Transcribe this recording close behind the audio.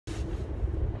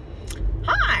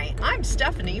I'm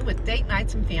Stephanie with Date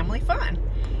Nights and Family Fun,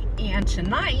 and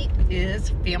tonight is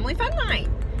Family Fun Night.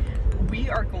 We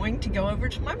are going to go over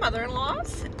to my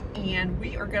mother-in-law's and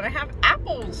we are going to have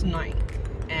Apples Night.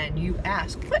 And you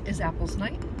ask, what is Apples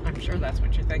Night? I'm sure that's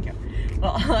what you're thinking.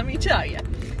 Well, let me tell you.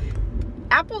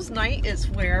 Apples Night is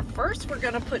where first we're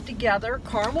going to put together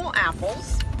caramel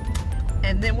apples,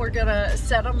 and then we're going to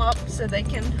set them up so they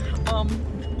can,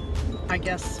 I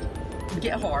guess,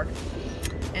 get hard.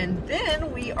 And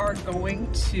then we are going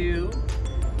to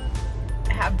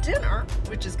have dinner,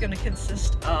 which is going to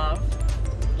consist of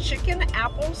chicken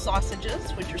apple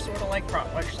sausages, which are sort of like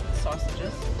bratwurst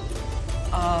sausages,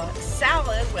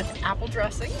 salad with apple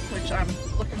dressing, which I'm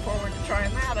looking forward to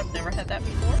trying that. I've never had that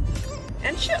before,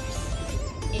 and chips,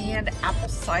 and apple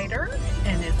cider.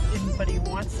 And if anybody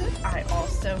wants it, I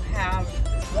also have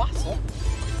wassail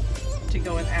to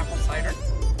go with apple cider.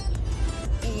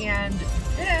 And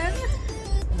then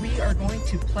we are going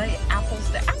to play Apples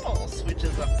to Apples, which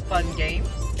is a fun game.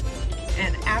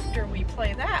 And after we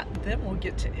play that, then we'll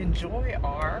get to enjoy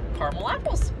our caramel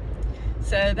apples.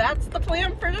 So that's the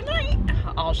plan for tonight.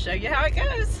 I'll show you how it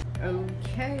goes.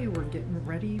 Okay, we're getting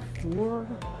ready for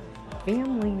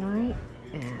family night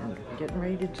and getting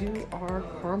ready to do our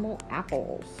caramel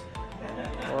apples.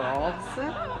 We're all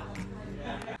set up.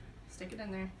 Stick it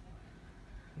in there.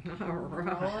 All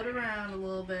right. Roll it around a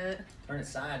little bit. Turn it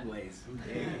sideways.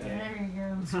 There you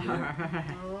go. All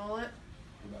right. Roll it.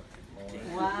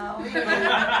 Wow.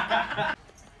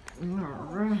 All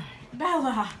right.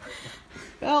 Bella!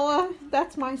 Bella,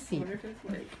 that's my seat. What if it's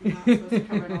like you're not supposed to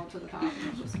cover it all to the top?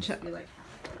 It's just Check. be like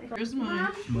halfway. Here's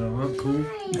mine. Well, cool.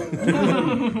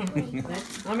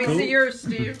 Let me see yours,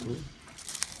 Steve.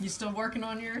 You still working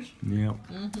on yours? Yeah.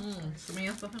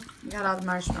 Samantha? You got all the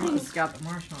marshmallows. It's got the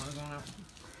marshmallows on it.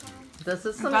 This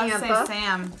is I'm about to Samantha. say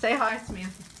Sam. Say hi,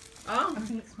 Samantha. Oh,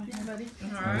 Hi, buddy.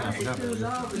 all right.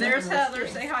 There's Heather.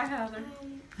 Say hi, Heather.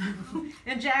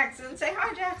 And Jackson. Say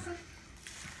hi, Jackson.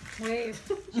 Wave.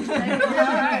 All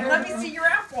right. Let me see your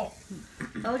apple.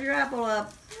 Hold your apple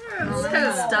up. It's kind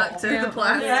of stuck to the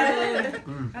plastic.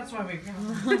 That's why we.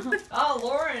 Oh,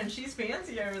 Lauren, she's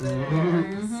fancy over there.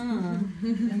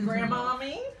 And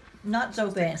Grandmommy. Not so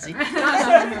fancy.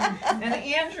 And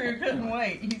Andrew couldn't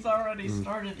wait. He's already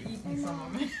started eating some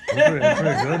of it. Pretty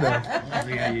good though.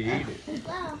 See how you eat it.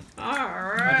 All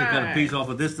right. I just got a piece off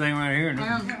of this thing right here.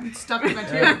 And It's stuck in my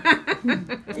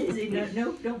tooth. Easy,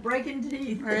 don't break in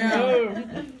teeth.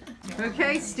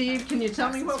 Okay, Steve, can you tell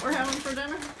me what we're having for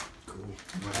dinner?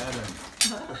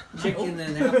 Chicken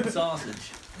and apple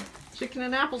sausage. Chicken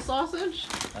and apple sausage?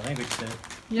 I think we said.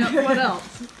 Yep, what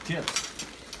else? Chips.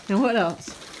 And what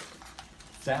else?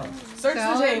 Salad. Search the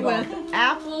Salad table. with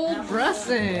apple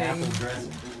dressing. Apple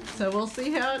dressing. So we'll see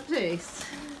how it tastes.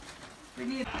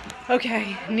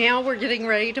 Okay, now we're getting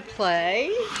ready to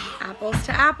play. Apples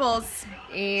to apples.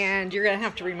 And you're going to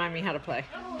have to remind me how to play.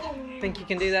 Think you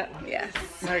can do that? Yes.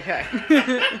 Okay.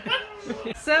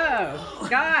 So,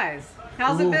 guys,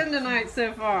 how's it been tonight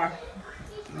so far?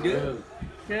 Good.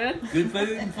 Good? Good food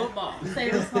and football.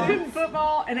 Food,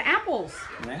 football, and apples.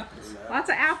 And apples. Lots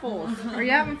of apples. Are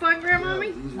you having fun,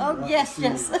 Grandmommy? Oh, yes.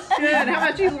 Good. How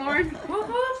about you, Lauren?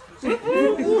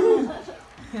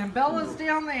 And Bella's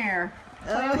down there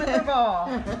playing with her ball.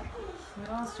 We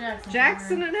lost Jackson.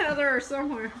 Jackson and Heather are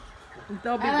somewhere.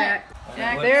 They'll be back.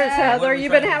 Jack, There's Heather. What are we You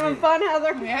been trying to having do? fun,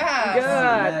 Heather?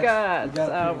 Yeah. Good.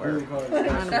 So we're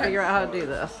trying to figure out how to do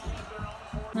this.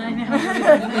 I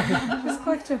know. Just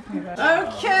click to me.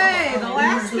 Okay, the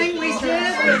last thing we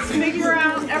did was figure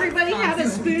out, everybody had a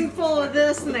spoonful of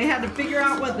this and they had to figure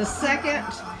out what the second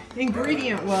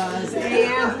ingredient was.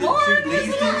 And Lauren was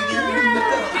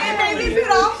baby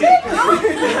food all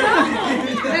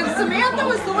and Samantha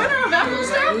was the winner of Apples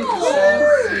to Apples.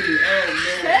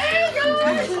 Hey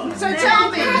guys! So tell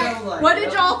me, what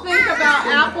did y'all think about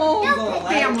Apple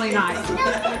Family Night? Did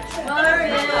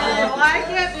you like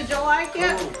it? Did you like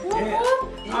it?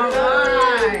 All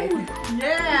right.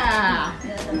 Yeah.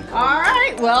 All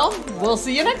right. Well, we'll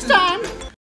see you next time.